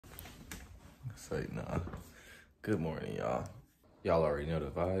like, nah. Good morning, y'all. Y'all already know the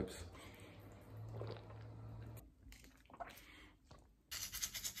vibes.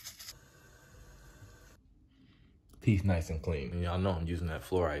 Teeth nice and clean. And y'all know I'm using that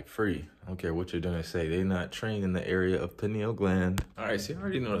fluoride free. I don't care what you're gonna say. They're not trained in the area of pineal gland. All right, so you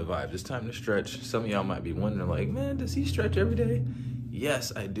already know the vibes. It's time to stretch. Some of y'all might be wondering like, man, does he stretch every day?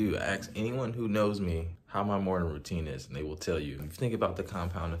 Yes, I do. Ask anyone who knows me how my morning routine is, and they will tell you. If you think about the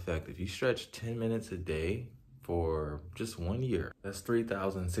compound effect, if you stretch 10 minutes a day for just 1 year, that's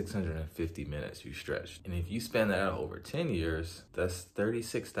 3,650 minutes you stretched. And if you spend that out over 10 years, that's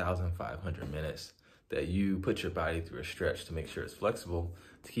 36,500 minutes that you put your body through a stretch to make sure it's flexible,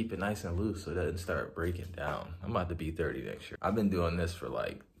 to keep it nice and loose so it doesn't start breaking down. I'm about to be 30 next year. I've been doing this for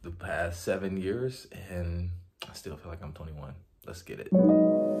like the past 7 years and I still feel like I'm 21. Let's get it.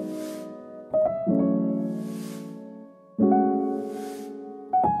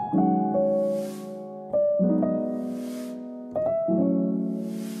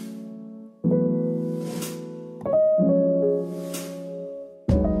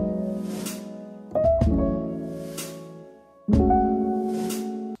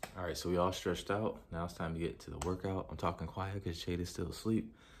 All right, so we all stretched out. Now it's time to get to the workout. I'm talking quiet because Shade is still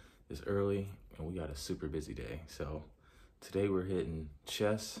asleep. It's early and we got a super busy day. So today we're hitting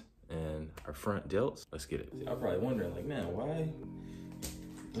chest and our front delts. Let's get it. I'm probably wondering like, man, why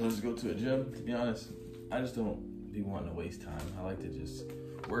don't I just go to a gym? To be honest, I just don't be wanting to waste time. I like to just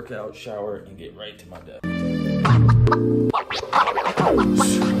work out, shower, and get right to my desk.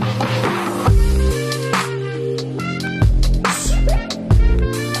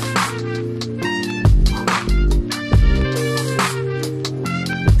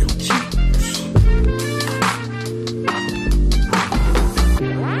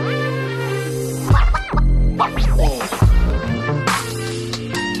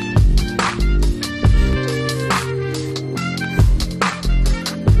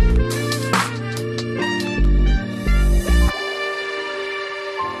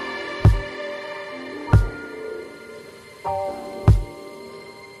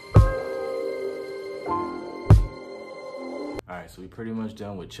 All right, so we pretty much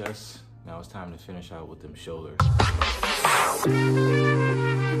done with chest. Now it's time to finish out with them shoulders.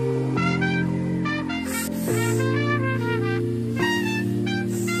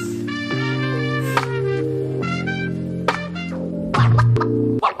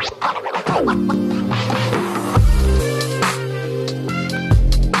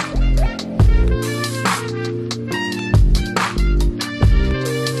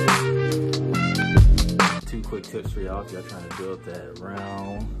 Tips for y'all if y'all trying to build that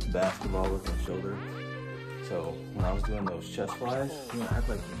round basketball looking shoulder. So when I was doing those chest flies, you want to act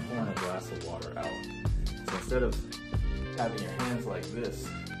like you're pouring a glass of water out. So instead of having your hands like this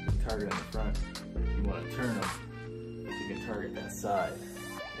and targeting the front, you want to turn them so you can target that side.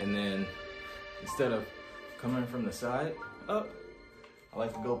 And then instead of coming from the side up, I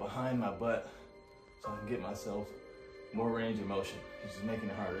like to go behind my butt so I can get myself more range of motion. It's just making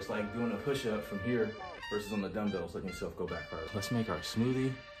it harder. It's like doing a push-up from here versus on the dumbbells, letting yourself go back hard. Let's make our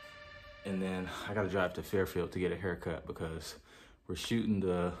smoothie. And then I gotta drive to Fairfield to get a haircut because we're shooting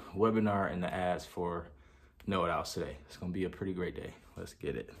the webinar and the ads for Knowit Owlz today. It's gonna be a pretty great day. Let's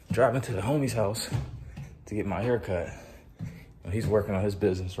get it. Driving to the homie's house to get my haircut. He's working on his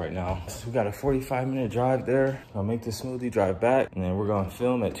business right now. So we got a 45-minute drive there. I'll make the smoothie, drive back, and then we're gonna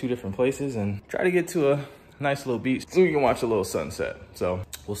film at 2 different places and try to get to a nice little beach so we can watch a little sunset. So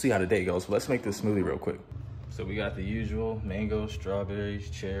we'll see how the day goes. But let's make this smoothie real quick. So we got the usual mango,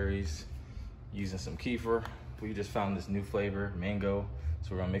 strawberries, cherries, using some kefir. We just found this new flavor, mango. So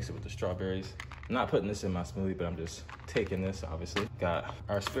we're gonna mix it with the strawberries. I'm not putting this in my smoothie, but I'm just taking this, obviously. Got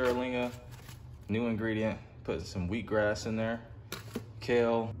our spirulina, new ingredient, putting some wheatgrass in there,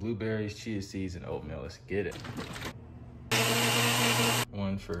 kale, blueberries, chia seeds, and oatmeal. Let's get it.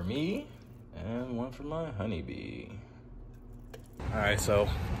 One for me. And one for my honeybee. All right, so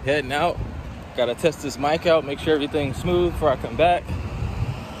heading out. Gotta test this mic out, make sure everything's smooth before I come back.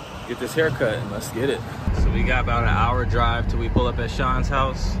 Get this haircut and let's get it. So we got about an hour drive till we pull up at Sean's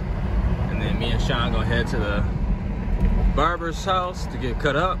house. And then me and Sean gonna head to the barber's house to get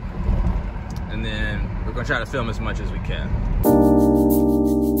cut up. And then we're gonna try to film as much as we can.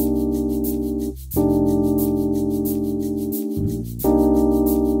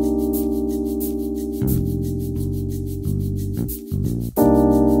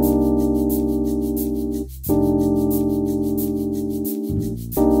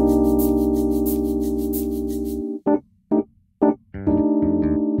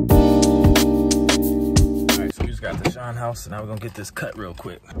 House, and now we're gonna get this cut real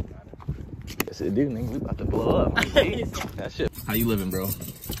quick. Yes, it do, nigga. We about to blow up. That shit. How you living, bro?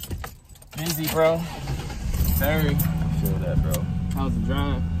 Busy, bro. Sorry. Feel that, bro. How's the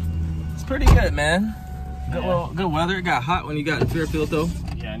drive? It's pretty good, man. Good weather. It got hot when you got in Fairfield, though.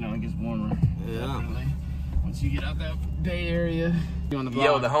 Yeah, I know it gets warmer. Yeah. Definitely. Once you get out that Bay Area, you on the block.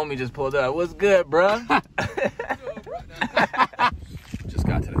 Yo, the homie just pulled up. What's good, bro? Just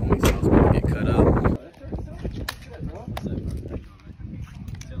got to the homie's house. We're gonna get cut up.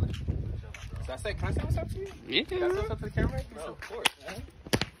 So I said, can I say what's up to you? Yeah. Can I say what's up to the camera? Bro, of course, man.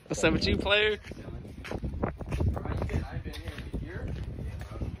 What's up with you, player? I've been here a year.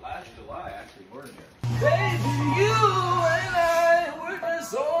 Last July, actually, we're in here. Baby, you and I, we're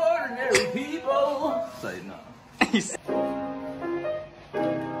just ordinary people. Say no.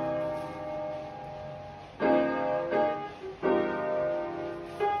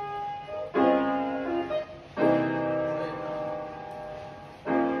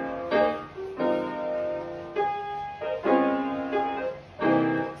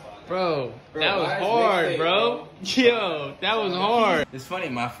 Bro, that was hard, bro. Yo, that was hard. It's funny,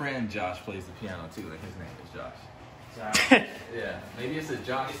 my friend Josh plays the piano too, like his name is Josh. Yeah, maybe it's a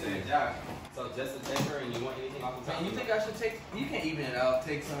Josh thing. Josh. So just a taper and you want anything off the top? Man, you think I should take, you can even it out,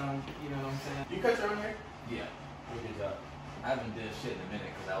 take some, you know what I'm saying? You cut your own hair? Yeah. Good job. I haven't did shit in a minute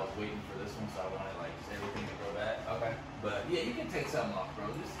because I was waiting for this one, so I wanted like just everything to grow back. Okay. But yeah, you can take something off,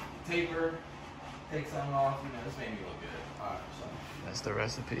 bro. Just taper, take something off, you know, this made me look good. Alright, so. That's the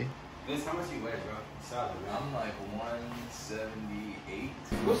recipe. Vince, how much you weigh, bro? Solid, man. I'm like 178.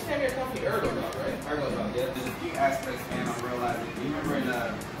 What's the name of your company? Ergo Dog, right? Ergo Dog, yeah. There's a few aspects, man, I'm realizing. You remember in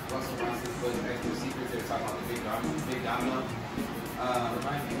Russell Brunson's book, Extra Secrets, they were talking about the big domino?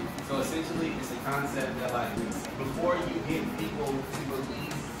 Remind me. So essentially, it's a concept that, like, before you get people to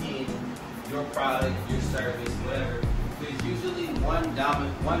believe in your product, your service, whatever, there's usually one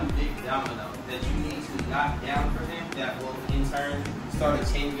big domino that you need to knock down for them that will, in turn, start a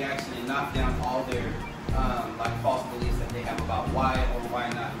chain reaction and knock down all their like false beliefs that they have about why or why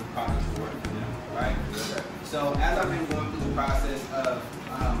not your products will work for them, right? So as I've been going through the process of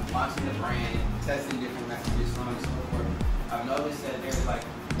launching the brand, testing different messages, so on and so forth, I've noticed that there's like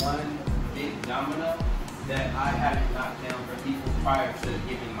one big domino that I haven't knocked down for people prior to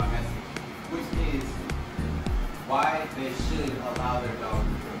giving my message, which is why they should allow their dog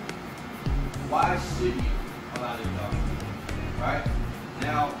to drink. Why should you allow their dog to drink, right?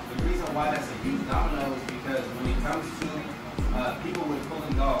 Now, the reason why that's a huge domino is because when it comes to people with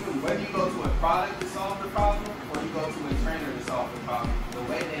pulling dogs, whether you go to a product to solve the problem or you go to a trainer to solve the problem, the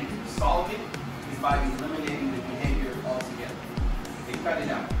way they solve it is by eliminating the behavior altogether. They cut it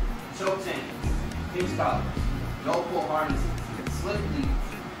out. Choke chains, pinch collars, no pull harnesses, slip leads.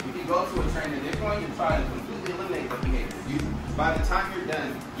 If you go to a trainer, they're going to try to completely eliminate the behavior. By the time you're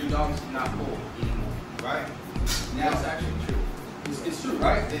done, your dog should not pull anymore, right? Now, That's actually true. It's true,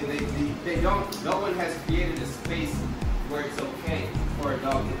 right? They don't, no one has created a space where it's okay for a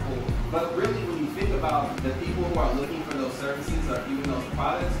dog to pull. But really, when you think about the people who are looking for those services or even those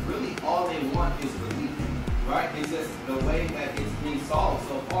products, really all they want is relief, right? It's just the way that it's being solved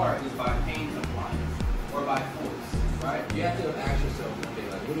so far is by pain compliance or by force, right? You have to ask yourself one day,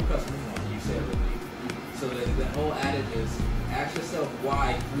 like, what do customers want? You said relief. So the whole adage is ask yourself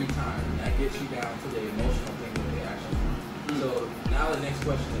why 3 times. And that gets you down to the emotional thing that they actually want. So now the next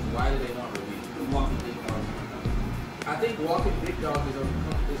question is, why do they want relief? Walking big dogs. I think walking big dogs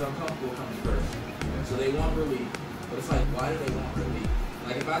is uncomfortable coming first. So they want relief, but it's like, why do they want relief?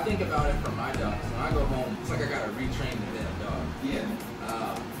 Like if I think about it for my dogs, when I go home, it's like I gotta retrain the damn dog. Yeah.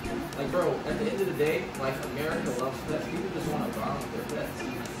 Like bro, at the end of the day, like America loves pets. People just want to bond with their pets.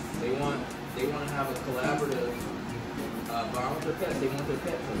 They want to have a collaborative bond with their pets. They want their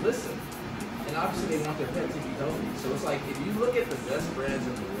pet to listen. And obviously they want their pet to be healthy. So it's like, if you look at the best brands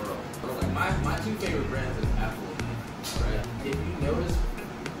in the world, like my 2 favorite brands is Apple and Nike, right? If you notice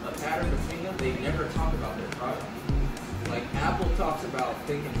a pattern between them, they never talk about their product. Like Apple talks about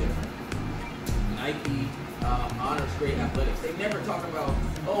thinking different. Nike honors great athletics. They never talk about,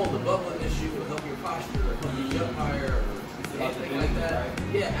 oh, the bubbling issue will help your posture or help you jump higher or anything like that.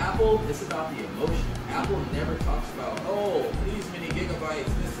 Yeah, Apple, it's about the emotion. Apple never talks about, oh, these many gigabytes,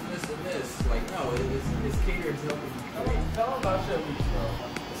 this and this and this. Like, no, it's catered to helping you. Tell them about your leash, bro.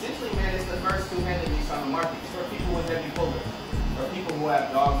 Essentially, man, it's the first 2-handed leash on the market. It's for people with heavy pullers, or people who have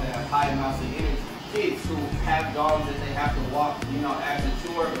dogs that have high amounts of energy. Kids who have dogs that they have to walk, you know, as a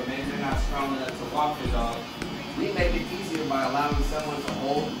chore, but maybe they're not strong enough to walk their dog. We make it easier by allowing someone to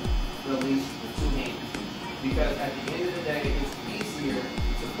hold the leash with 2 hands. Because at the end of the day, it's easier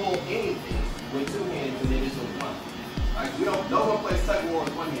to pull anything with 2 hands than it is with 1. Like no one plays tug of war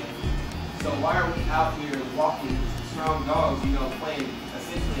with 1 hand. So why are we out here walking strong dogs, you know, playing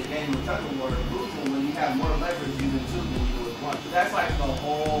essentially a game of tug of war, losing when you have more leverage using two than you do with one? So that's like the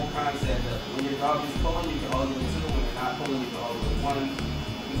whole concept of it. When your dog is pulling, you can hold it with two. When you're not pulling, you can hold it with one.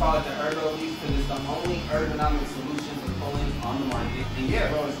 We call it the ergo leash because it's the only ergonomic solution for pulling on the market. And yeah,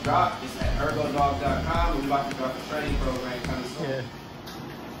 bro, it's dropped. It's at ergodog.com. We're about to drop a training program coming soon. Yeah.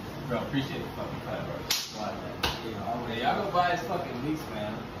 Bro, appreciate the fucking clap, bro. You know, y'all go buy his fucking leash,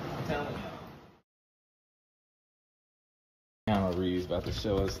 man. I'm telling y'all. Reeves about to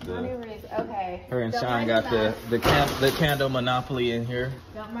show us the. Okay. Her and Sean got the candle monopoly in here.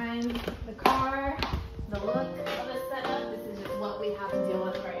 Don't mind the car, the look of the setup. This is just what we have to deal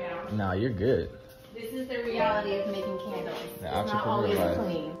with right now. Nah, you're good. This is the reality of making candles. It's not always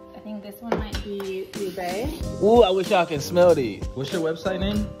clean. I think this one might be eBay. Ooh, I wish y'all can smell these. What's your website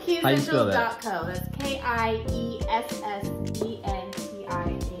name? How you spell that? That's KIESSENTIALS.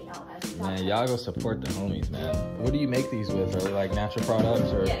 Man, y'all go support the homies, man. What do you make these with? Are they like natural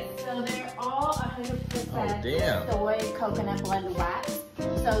products or? Yes, so they're all 100% soy coconut blend wax.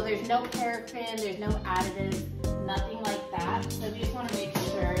 So there's no paraffin, there's no additives, nothing like that. So we just want to make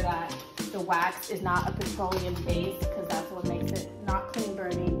sure that the wax is not a petroleum base because that's what makes it not clean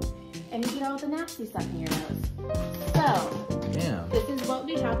burning. And you get all the nasty stuff in your nose. So, damn. This is what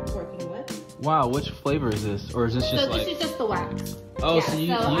we have working with. Wow, which flavor is this? Or is this just this is just the wax. Oh, yeah, so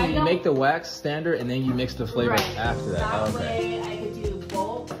you make the wax standard and then you mix the flavors after that. That way I could do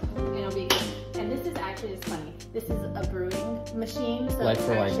bulk and it'll be good. And this is actually, it's funny. This is a brewing machine. So like it's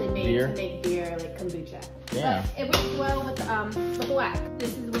for actually like made beer? to make beer, like kombucha. Yeah. But it works well with the wax.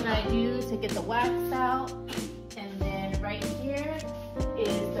 This is what I do to get the wax out. And then right here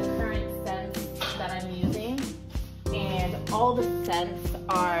is the current scents that I'm using. And all the scents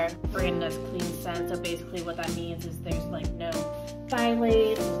are branded as clean scents. So basically what that means is there's like no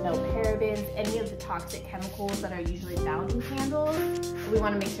phthalates, no parabens, any of the toxic chemicals that are usually found in candles. We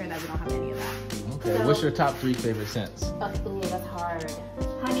want to make sure that we don't have any of that. Okay, so, what's your top 3 favorite scents? Ooh, that's hard.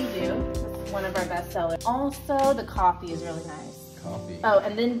 Honeydew, that's one of our best sellers. Also, the coffee is really nice. Coffee. Oh,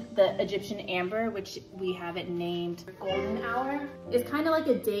 and then the Egyptian amber, which we have it named Golden Hour. It's kind of like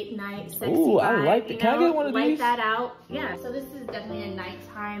a date night, sexy Ooh, vibe. I like it. Can I get one of these? Light that out. Yeah, so this is definitely a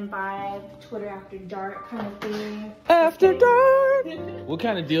nighttime vibe, Twitter after dark kind of thing. After dark! What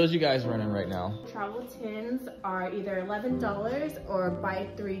kind of deals you guys running right now? Travel tins are either $11 or buy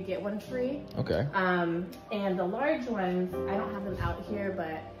 3, get 1 free. Okay. And the large ones, I don't have them out here,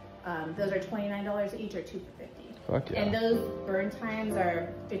 but those are $29 each or 2 for $50. Fuck yeah. And those burn times are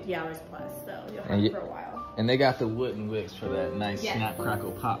 50 hours plus, so you'll have it for a while. And they got the wooden wicks for that nice snap,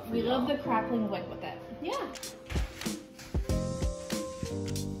 crackle, pop. We love the crackling wick with it. Yeah.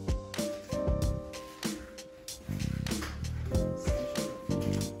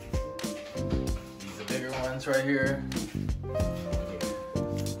 These are bigger ones right here.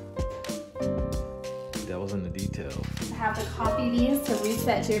 That was in the details. I have the coffee beans to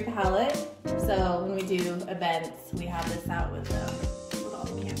reset your palate. So when we do events, we have this out with all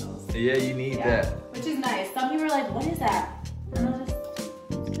the candles. Yeah, you need that. Which is nice. Some people are like, what is that? And I'll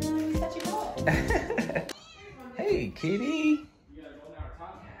just reset your palate. Hey, kitty.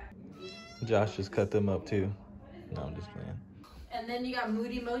 Josh just cut them up too. No, I'm just playing. And then you got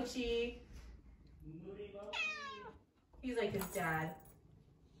Moody Mochi. He's like his dad.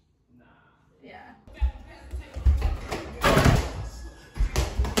 Yeah.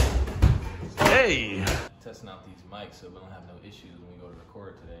 Hey! Testing out these mics so we don't have no issues when we go to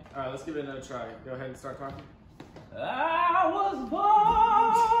record today. All right, let's give it another try. Go ahead and start talking. I was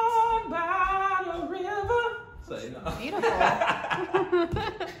born by the river. Say no. Beautiful.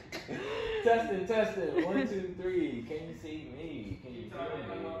 Test it. 1, 2, 3. Can you see me? Can you feel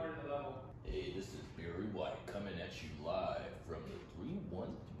me? Hey, this is Barry White coming at you live from the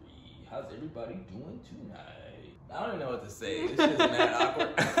 313. How's everybody doing tonight? I don't even know what to say. This shit's mad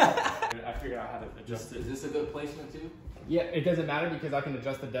awkward. I figured out how to adjust it. Is this a good placement too? Yeah, it doesn't matter because I can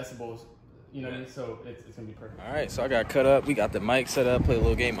adjust the decibels. You know what I mean? So it's gonna be perfect. All right, so I got cut up. We got the mic set up, play a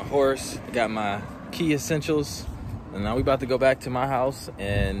little game of horse. I got my key essentials. And now we about to go back to my house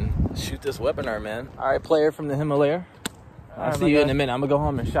and shoot this webinar, man. All right, player from the Himalaya. I'll see you in a minute. I'm gonna go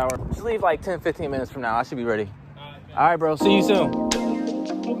home and shower. Just leave like 10, 15 minutes from now. I should be ready. All right, bro. See you soon.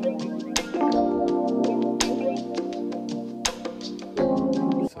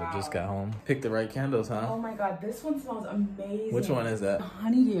 So just got home. Picked the right candles, huh? Oh my God, this one smells amazing. Which one is that?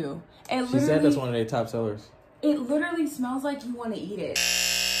 Honeydew. She said that's one of their top sellers. It literally smells like you want to eat it.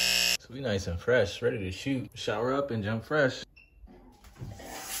 So we nice and fresh, ready to shoot. Shower up and jump fresh.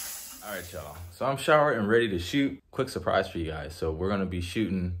 All right, y'all. So I'm showered and ready to shoot. Quick surprise for you guys. So we're gonna be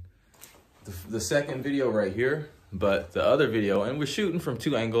shooting the second video right here, but the other video, and we're shooting from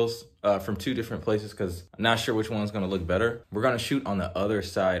 2 angles, from 2 different places because I'm not sure which one's gonna look better. We're gonna shoot on the other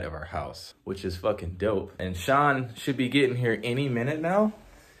side of our house, which is fucking dope. And Sean should be getting here any minute now.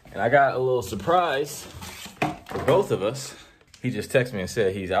 And I got a little surprise for both of us. He just texted me and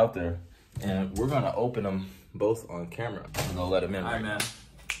said he's out there, and we're gonna open them both on camera. I'm gonna let him in. All right, man.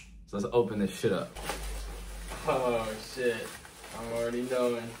 So let's open this shit up. Oh shit. I'm already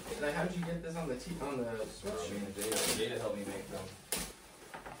knowing. Like, how did you get this on the sweatshirt? Jada helped me make them.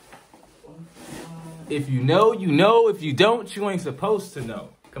 If you know, you know. If you don't, you ain't supposed to know.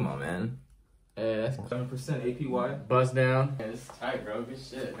 Come on, man. Yeah, that's 7% APY. buzz down. Yeah, it's tight, bro. Good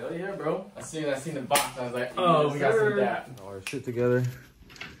shit. Hell yeah, bro. I seen the box. I was like, oh, we got some of that. All our shit together.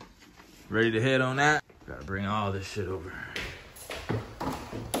 Ready to head on that. Gotta bring all this shit over.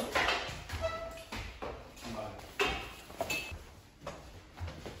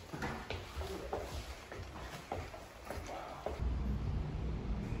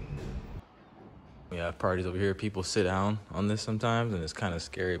 We have parties over here. People sit down on this sometimes, and it's kind of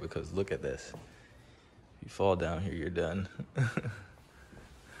scary because look at this. If you fall down here, you're done.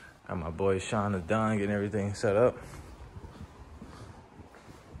 Got my boy Sean is done getting everything set up.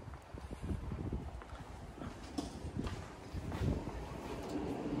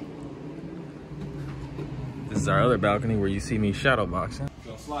 This is our other balcony where you see me shadow boxing.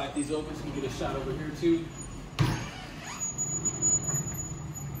 Gonna slide these open so you can get a shot over here too.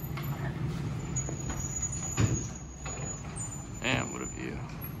 Damn, what a view.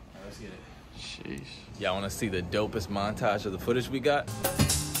 Alright, let's get it. Sheesh. Y'all wanna see the dopest montage of the footage we got?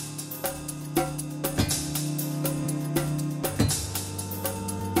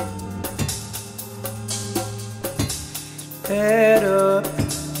 Head up,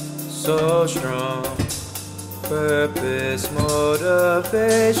 so strong. Purpose,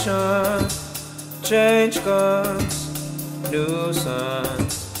 motivation. Change comes, new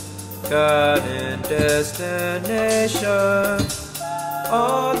suns. God and destination.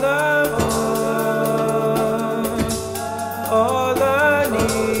 All I want, all I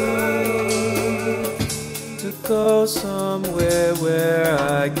need, to go somewhere where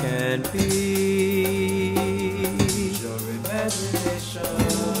I can be. Your imagination.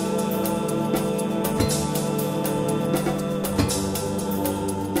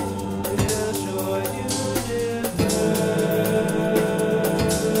 Will show you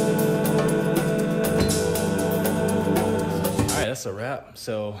That's a wrap.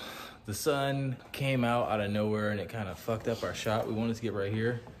 So the sun came out of nowhere and it kind of fucked up our shot. We wanted to get right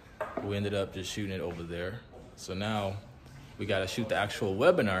here. We ended up just shooting it over there. So now we got to shoot the actual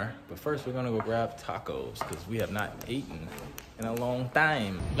webinar. But first we're going to go grab tacos because we have not eaten in a long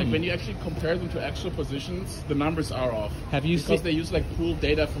time. Like when you actually compare them to actual positions, the numbers are off. Have you because they use like pooled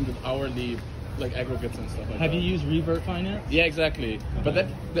data from the hourly like aggregates and stuff like that. Have you used revert finance? Yeah, exactly. But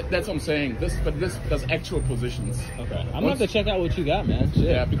that's what I'm saying. This does actual positions. Okay. I'm gonna have to check out what you got, man. Shit.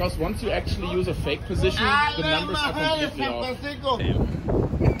 Yeah, because once you actually use a fake position, the numbers are completely off.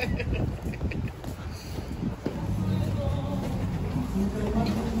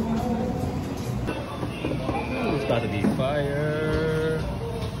 It's about to be fire.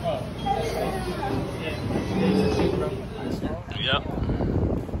 Yep.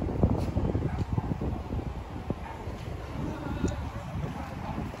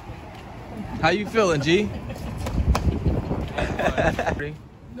 How you feeling, G? No,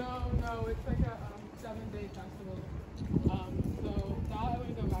 it's like a 7-day festival. So that I want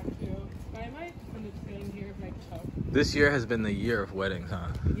to go back to, but I might end up staying here if I cook. This year has been the year of weddings, huh?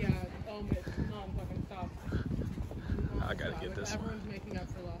 Yeah, it's non-fucking stop. I gotta get this one. Everyone's making up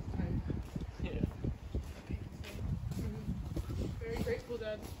for lost time. Yeah. Very grateful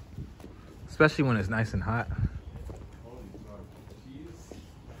dead. Especially when it's nice and hot.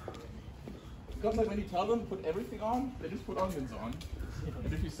 Because like when you tell them put everything on, they just put onions on.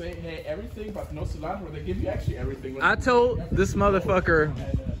 And if you say, hey, everything but no cilantro, they give you actually everything. I told this motherfucker,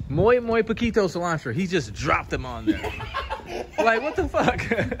 muy poquito cilantro. He just dropped them on there. Like, what the fuck?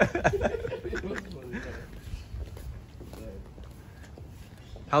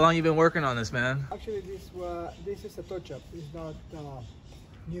 How long you been working on this, man? Actually, this is a touch-up. It's not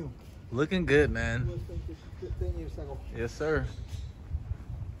new. Looking good, It man. was 10 years ago. Yes, sir.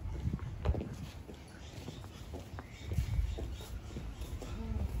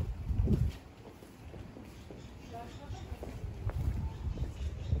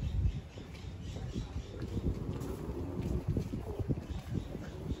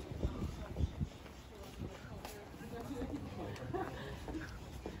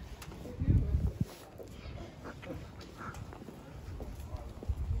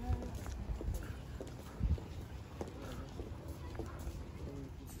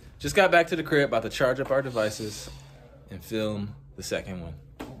 Just got back to the crib, about to charge up our devices and film the second one.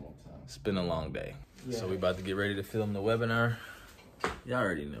 It's been a long day. So we about to get ready to film the webinar. Y'all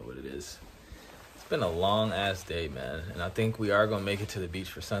already know what it is. It's been a long ass day, man. And I think we are gonna make it to the beach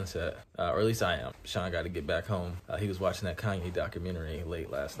for sunset. Or at least I am. Sean got to get back home. He was watching that Kanye documentary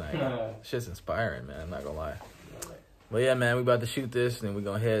late last night. Shit's inspiring, man, I'm not gonna lie. But yeah, man, we about to shoot this and then we're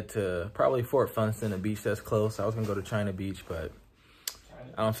gonna head to probably Fort Funston, a beach that's close. I was gonna go to China Beach, but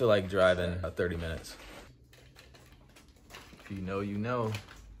I don't feel like driving 30 minutes. If you know, you know.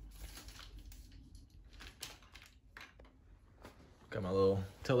 Got my little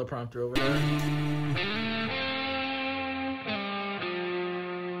teleprompter over there.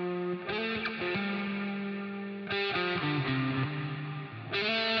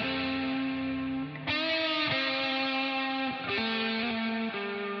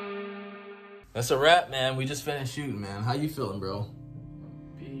 That's a wrap, man. We just finished shooting, man. How you feeling, bro?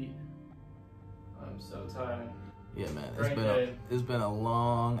 Pete, I'm so tired. Yeah, man. Great It's been a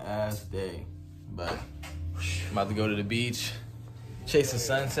long ass day, but I'm about to go to the beach, chase the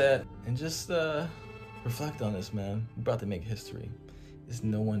sunset, and just reflect on this, man. We're about to make history. There's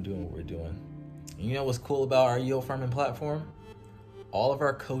no one doing what we're doing. And you know what's cool about our yield farming platform? All of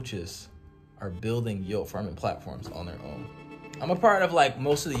our coaches are building yield farming platforms on their own. I'm a part of like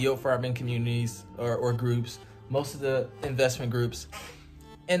most of the yield farming communities or groups, most of the investment groups.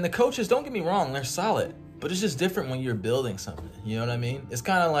 And the coaches, don't get me wrong, they're solid, but it's just different when you're building something. You know what I mean? It's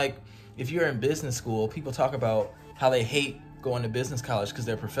kind of like if you're in business school, people talk about how they hate going to business college because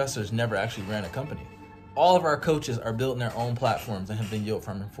their professors never actually ran a company. All of our coaches are building their own platforms and have been yield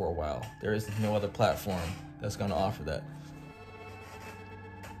farming for a while. There is no other platform that's going to offer that.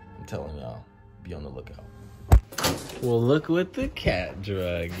 I'm telling y'all, be on the lookout. Well, look what the cat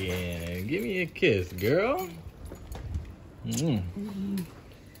drug in. Give me a kiss, girl.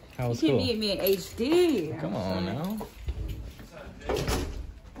 How was school? You can meet me in HD. Come on now.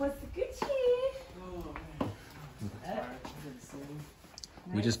 What's the good shit?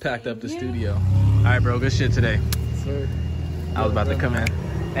 We just packed up the studio. All right, bro. Good shit today. Sir. I was about to come in.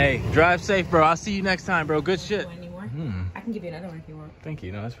 Hey, drive safe, bro. I'll see you next time, bro. Good shit. Want any more? I can give you another one if you want. Thank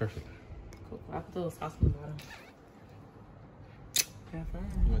you. No, that's perfect. Cool. I'll put a little sauce on the bottom.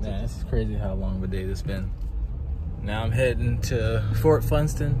 Man, this is crazy how long of a day this been. Now I'm heading to Fort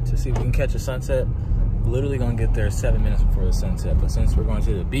Funston to see if we can catch a sunset. We're literally gonna get there 7 minutes before the sunset, but since we're going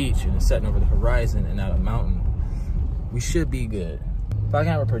to the beach and it's setting over the horizon and not a mountain, we should be good. If I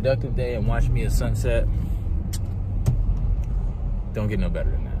can have a productive day and watch me a sunset, don't get no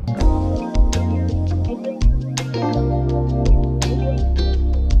better than that.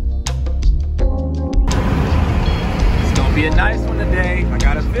 It's gonna be a nice one today. I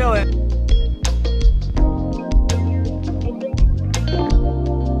gotta feel it.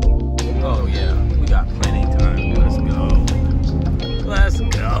 Oh yeah, we got plenty of time. Let's go. Let's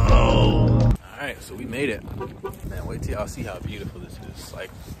go. All right, so we made it. Man, wait till y'all see how beautiful this is.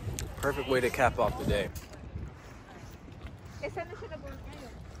 Like, perfect way to cap off the day.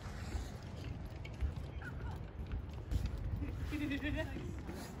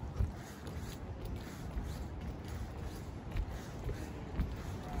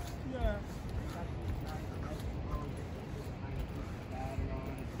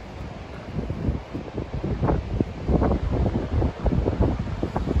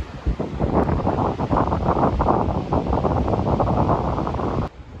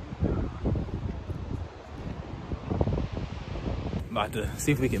 About to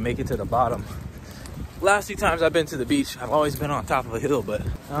see if we can make it to the bottom. Last few times I've been to the beach, I've always been on top of a hill, but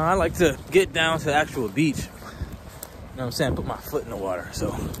I like to get down to the actual beach. You know what I'm saying? Put my foot in the water.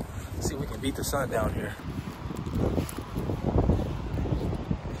 So see if we can beat the sun down here.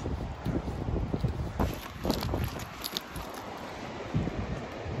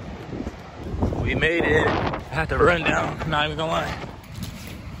 We made it. I had to run down, not even gonna lie.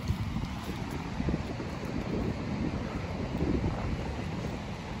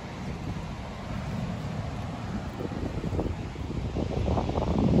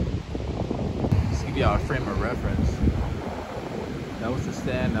 Y'all a frame of reference. That was the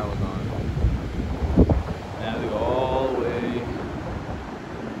stand that was on. And I have to go all the way.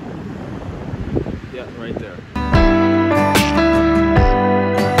 Yeah, right there.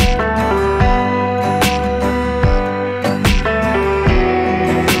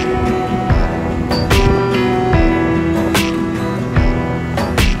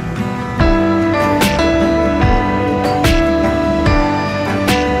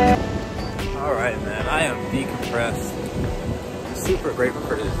 Super grateful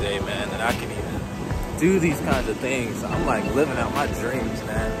for this day, man, that I can even do these kinds of things. I'm like living out my dreams,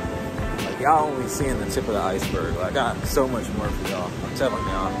 man. y'all only seeing the tip of the iceberg. Like, I got so much more for y'all. I'm telling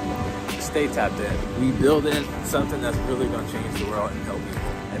y'all, stay tapped in. We building something that's really gonna change the world and help people.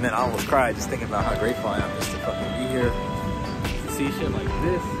 And then I almost cried just thinking about how grateful I am just to fucking be here, to see shit like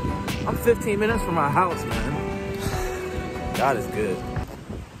this. I'm 15 minutes from my house, man. God is good.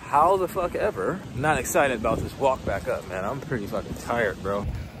 How the fuck ever? I'm not excited about this walk back up, man. I'm pretty fucking tired, bro.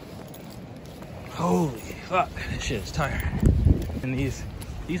 Holy fuck, this shit is tired. And these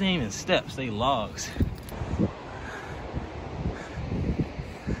ain't even steps, they logs.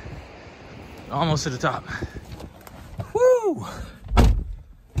 Almost to the top. Woo!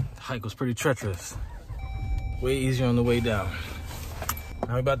 The hike was pretty treacherous. Way easier on the way down.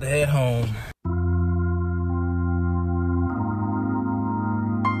 Now we're about to head home.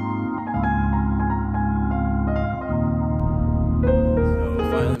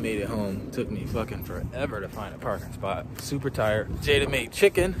 Made it home. Took me fucking forever to find a parking spot. Super tired. Jada made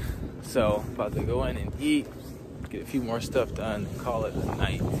chicken, so about to go in and eat, get a few more stuff done, and call it a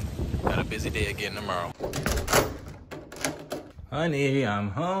night. Got a busy day again tomorrow. Honey,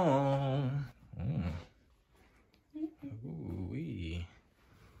 I'm home. Ooh-wee.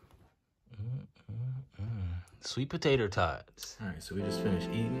 Sweet potato tots. All right, so we just finished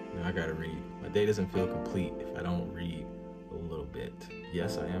eating. Now I gotta read. My day doesn't feel complete if I don't read a little bit.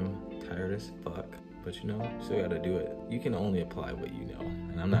 Yes, I am tired as fuck, but you know, you still gotta do it. You can only apply what you know.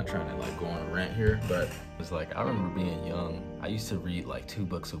 And I'm not trying to like go on a rant here, but it's like, I remember being young, I used to read like 2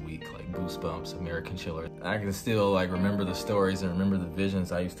 books a week, like Goosebumps, American Chiller. I can still like remember the stories and remember the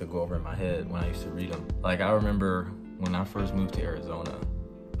visions I used to go over in my head when I used to read them. Like, I remember when I first moved to Arizona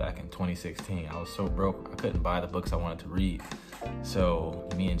back in 2016, I was so broke, I couldn't buy the books I wanted to read. So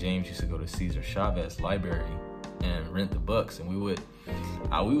me and James used to go to Cesar Chavez Library and rent the books, and we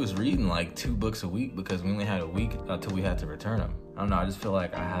was reading like 2 books a week because we only had a week until we had to return them. I don't know, I just feel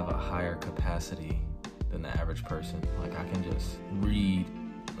like I have a higher capacity than the average person. Like, I can just read.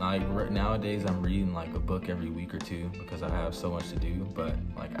 Like, nowadays I'm reading like a book every week or 2 because I have so much to do, but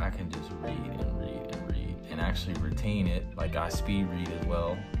like I can just read and read and read and actually retain it. Like, I speed read as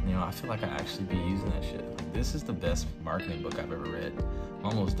well. You know, I feel like I actually be using that shit. Like, this is the best marketing book I've ever read. I'm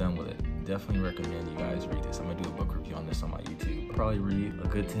almost done with it. Definitely recommend you guys read this. I'm gonna do a book review on this on my YouTube. I'll probably read a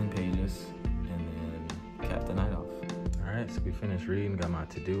good 10 pages and then cap the night off. All right, so we finished reading, got my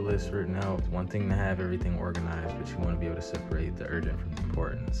to-do list written out. It's one thing to have everything organized, but you want to be able to separate the urgent from the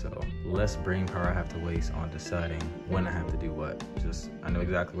important. So less brain power I have to waste on deciding when I have to do what. Just, I know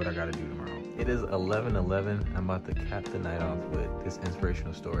exactly what I got to do tomorrow. It is 11:11. I'm about to cap the night off with this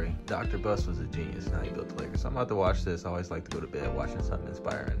inspirational story. Dr. Buss was a genius and how he built the Lakers. So I'm about to watch this. I always like to go to bed watching something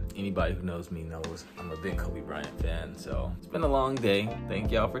inspiring. Anybody who knows me knows I'm a big Kobe Bryant fan. So it's been a long day.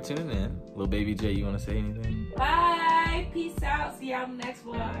 Thank y'all for tuning in. Little baby Jay, you want to say anything? Bye. Peace out. See y'all in the next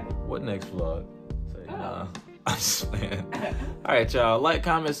vlog. What next vlog? Say, nah. I'm just playing. All right, y'all. Like,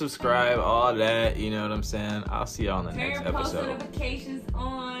 comment, subscribe, all that. You know what I'm saying? I'll see y'all in the next episode. Turn post notifications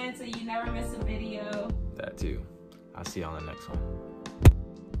on so you never miss a video. That too. I'll see y'all in the next one.